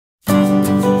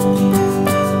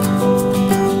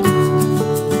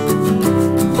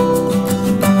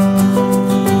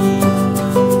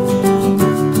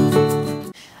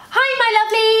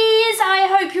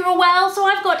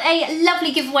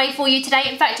giveaway for you today.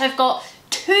 In fact, I've got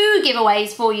 2 giveaways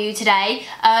for you today,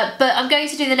 but I'm going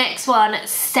to do the next one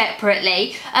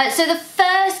separately. So the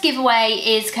first giveaway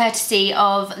is courtesy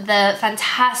of the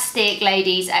fantastic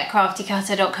ladies at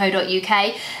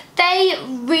craftycutter.co.uk. They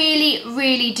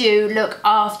really do look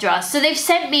after us. So they've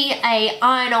sent me a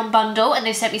iron-on bundle and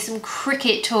they've sent me some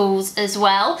Cricut tools as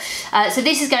well. So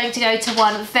this is going to go to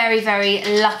one very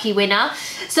lucky winner.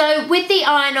 So with the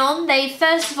iron-on, they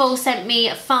first of all sent me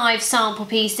 5 sample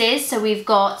pieces. So we've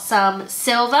got some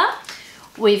silver,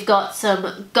 we've got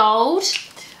some gold,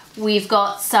 we've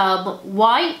got some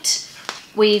white,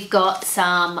 we've got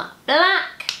some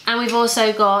black, and we've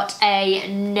also got a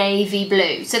navy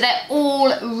blue. So they're all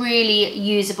really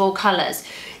usable colours.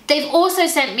 They've also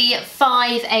sent me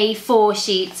 5 A4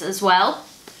 sheets as well.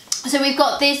 So we've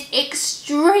got this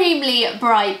extremely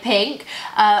bright pink,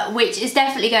 which is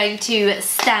definitely going to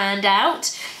stand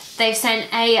out. They've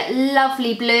sent a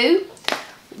lovely blue.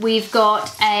 We've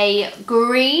got a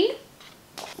green.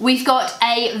 We've got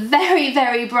a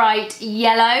very bright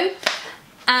yellow,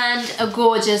 and a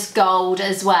gorgeous gold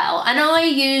as well. And I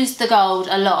use the gold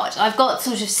a lot. I've got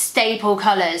sort of staple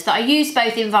colours that I use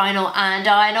both in vinyl and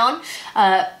iron-on.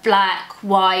 Black,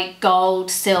 white, gold,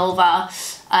 silver.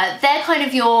 They're kind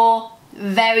of your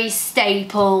very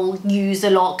staple, use a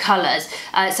lot colours.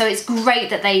 So it's great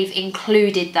that they've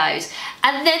included those.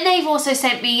 And then they've also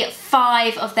sent me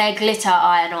 5 of their glitter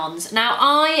iron-ons. Now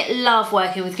I love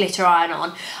working with glitter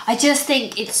iron-on. I just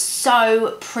think it's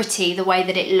so pretty the way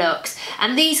that it looks.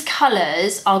 And these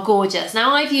colours are gorgeous.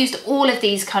 Now I've used all of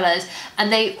these colours and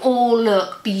they all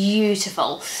look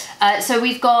beautiful. So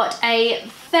we've got a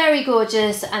very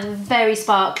gorgeous and very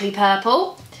sparkly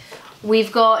purple.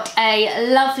 We've got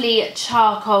a lovely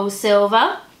charcoal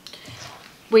silver.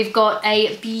 We've got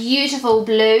a beautiful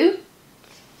blue,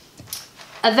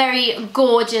 a very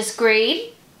gorgeous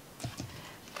green,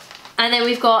 and then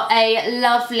we've got a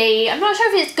lovely, I'm not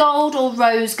sure if it's gold or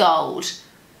rose gold.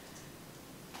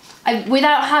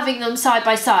 Without having them side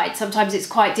by side, sometimes it's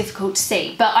quite difficult to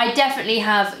see, but I definitely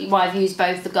have, well, I've used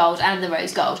both the gold and the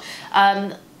rose gold.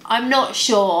 I'm not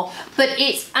sure, but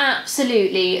it's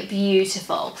absolutely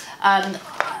beautiful.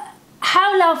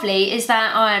 How lovely is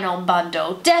that iron-on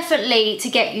bundle? Definitely to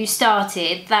get you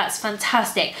started, that's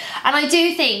fantastic. And I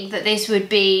do think that this would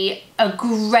be a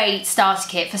great starter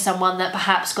kit for someone that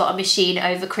perhaps got a machine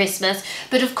over Christmas.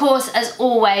 But of course, as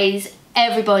always,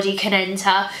 everybody can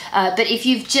enter, but if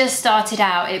you've just started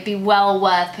out, it'd be well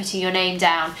worth putting your name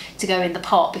down to go in the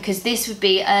pot, because this would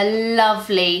be a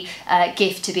lovely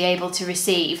gift to be able to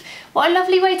receive. What a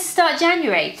lovely way to start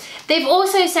January. They've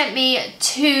also sent me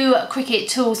 2 Cricut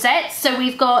tool sets. So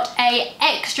we've got a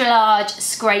extra large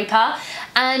scraper,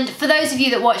 and for those of you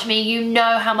that watch me, you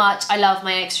know how much I love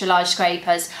my extra large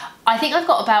scrapers. I think I've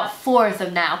got about 4 of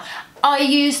them now. I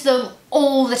use them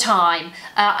all the time.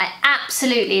 I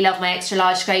absolutely love my extra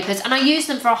large scrapers, and I use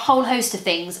them for a whole host of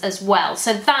things as well,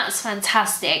 so that's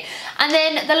fantastic. And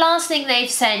then the last thing they've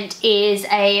sent is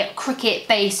a Cricut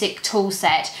basic tool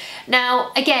set.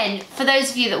 Now again, for those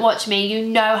of you that watch me, you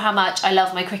know how much I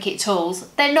love my Cricut tools.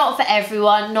 They're not for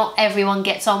everyone, not everyone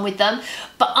gets on with them,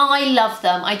 but I love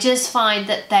them. I just find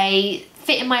that they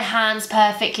fit in my hands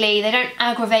perfectly. They don't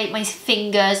aggravate my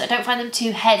fingers. I don't find them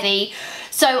too heavy.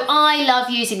 So I love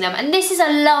using them. And this is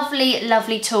a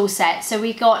lovely tool set. So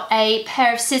we've got a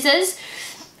pair of scissors,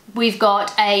 we've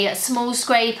got a small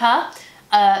scraper,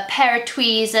 a pair of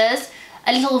tweezers,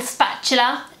 a little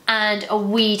spatula, and a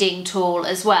weeding tool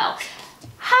as well.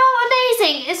 How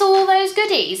amazing is all those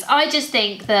goodies? I just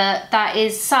think that that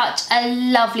is such a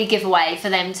lovely giveaway for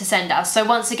them to send us. So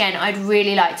once again, I'd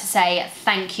really like to say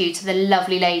thank you to the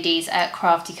lovely ladies at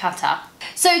Crafty Cutter.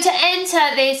 So to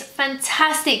enter this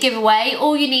fantastic giveaway,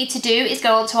 all you need to do is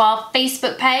go onto our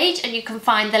Facebook page, and you can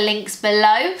find the links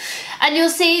below, and you'll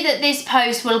see that this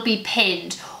post will be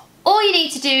pinned. All you need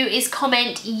to do is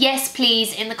comment yes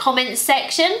please in the comments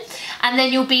section, and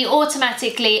then you'll be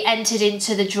automatically entered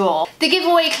into the draw. The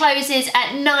giveaway closes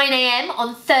at 9 AM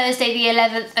on Thursday the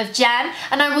 11th of Jan,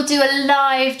 and I will do a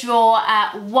live draw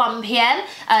at 1 PM,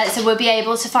 so we'll be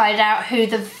able to find out who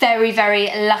the very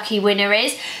lucky winner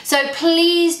is. So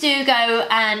please do go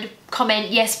and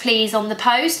comment yes please on the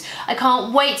post. I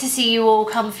can't wait to see you all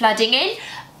come flooding in.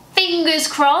 Fingers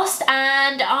crossed,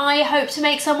 and I hope to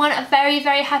make someone a very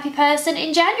happy person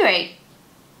in January.